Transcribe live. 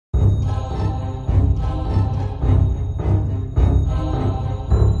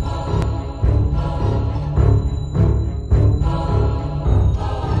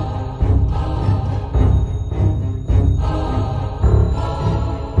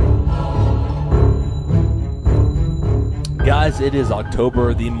guys, it is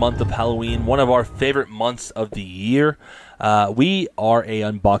October, the month of Halloween, one of our favorite months of the year. We are a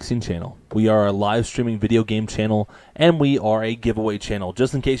unboxing channel. We are a live streaming video game channel, and we are a giveaway channel.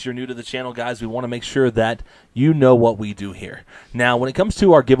 Just in case you're new to the channel, guys, we want to make sure that you know what we do here. Now, when it comes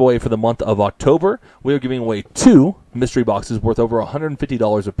to our giveaway for the month of October, we are giving away 2 mystery boxes worth over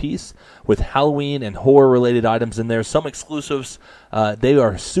 $150 a piece with Halloween and horror-related items in there, some exclusives. They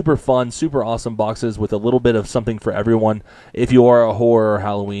are super fun, super awesome boxes with a little bit of something for everyone if you are a horror or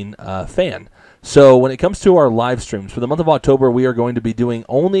Halloween fan. So when it comes to our live streams, for the month of October, we are going to be doing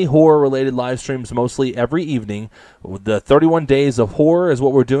only horror-related live streams, mostly every evening. The 31 days of horror is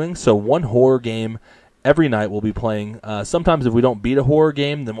what we're doing, so one horror game every night we'll be playing. Sometimes if we don't beat a horror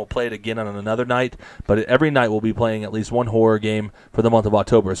game, then we'll play it again on another night, but every night we'll be playing at least one horror game for the month of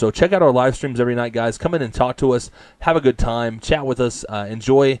October. So check out our live streams every night, guys. Come in and talk to us, have a good time, chat with us,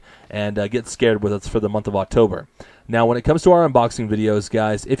 enjoy, and get scared with us for the month of October. Now, when it comes to our unboxing videos,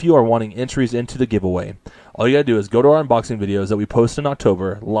 guys, if you are wanting entries into the giveaway, all you got to do is go to our unboxing videos that we post in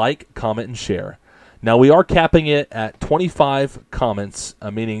October, like, comment, and share. Now, we are capping it at 25 comments,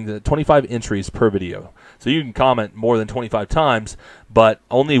 meaning the 25 entries per video. So you can comment more than 25 times, but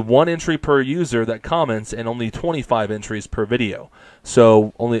only 1 entry per user that comments and only 25 entries per video.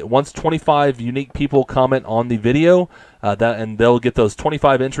 So once 25 unique people comment on the video, and they'll get those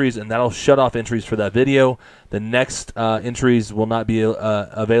 25 entries, and that'll shut off entries for that video. The next entries will not be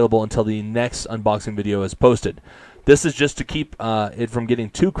available until the next unboxing video is posted. This is just to keep it from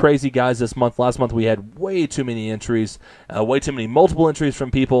getting too crazy, guys, this month. Last month we had way too many entries, way too many multiple entries from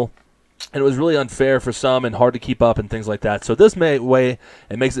people, and it was really unfair for some and hard to keep up and things like that. So this way,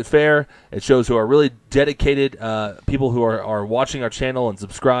 it makes it fair. It shows who are really dedicated people who are watching our channel and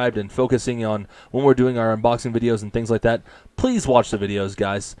subscribed and focusing on when we're doing our unboxing videos and things like that. Please watch the videos,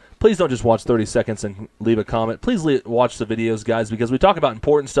 guys. Please don't just watch 30 seconds and leave a comment. Please watch the videos, guys, because we talk about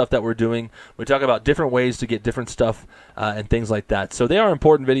important stuff that we're doing. We talk about different ways to get different stuff and things like that. So they are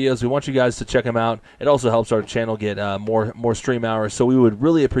important videos. We want you guys to check them out. It also helps our channel get more stream hours. So we would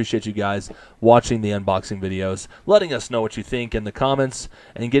really appreciate you guys watching the unboxing videos, letting us know what you think in the comments,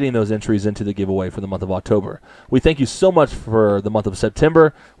 and getting those entries into the giveaway for the month of October. We thank you so much for the month of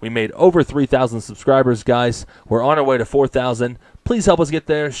September. We made over 3,000 subscribers, guys. We're on our way to 4,000. Please help us get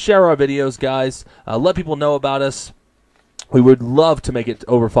there. Share our videos, guys. Let people know about us. We would love to make it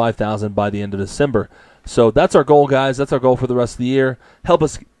over 5,000 by the end of December. So that's our goal, guys. That's our goal for the rest of the year. Help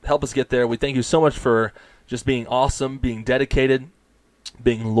us get there. We thank you so much for just being awesome, being dedicated,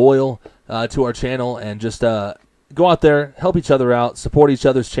 being loyal to our channel, and just go out there, help each other out, support each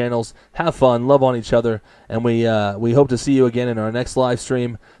other's channels, have fun, love on each other, and we hope to see you again in our next live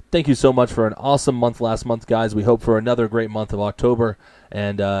stream. Thank you so much for an awesome month last month, guys. We hope for another great month of October,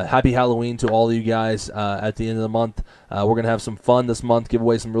 and happy Halloween to all of you guys at the end of the month. We're going to have some fun this month, give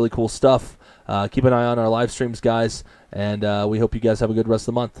away some really cool stuff. Keep an eye on our live streams, guys, and we hope you guys have a good rest of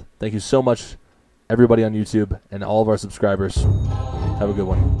the month. Thank you so much, everybody on YouTube and all of our subscribers. Have a good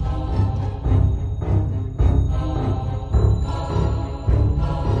one.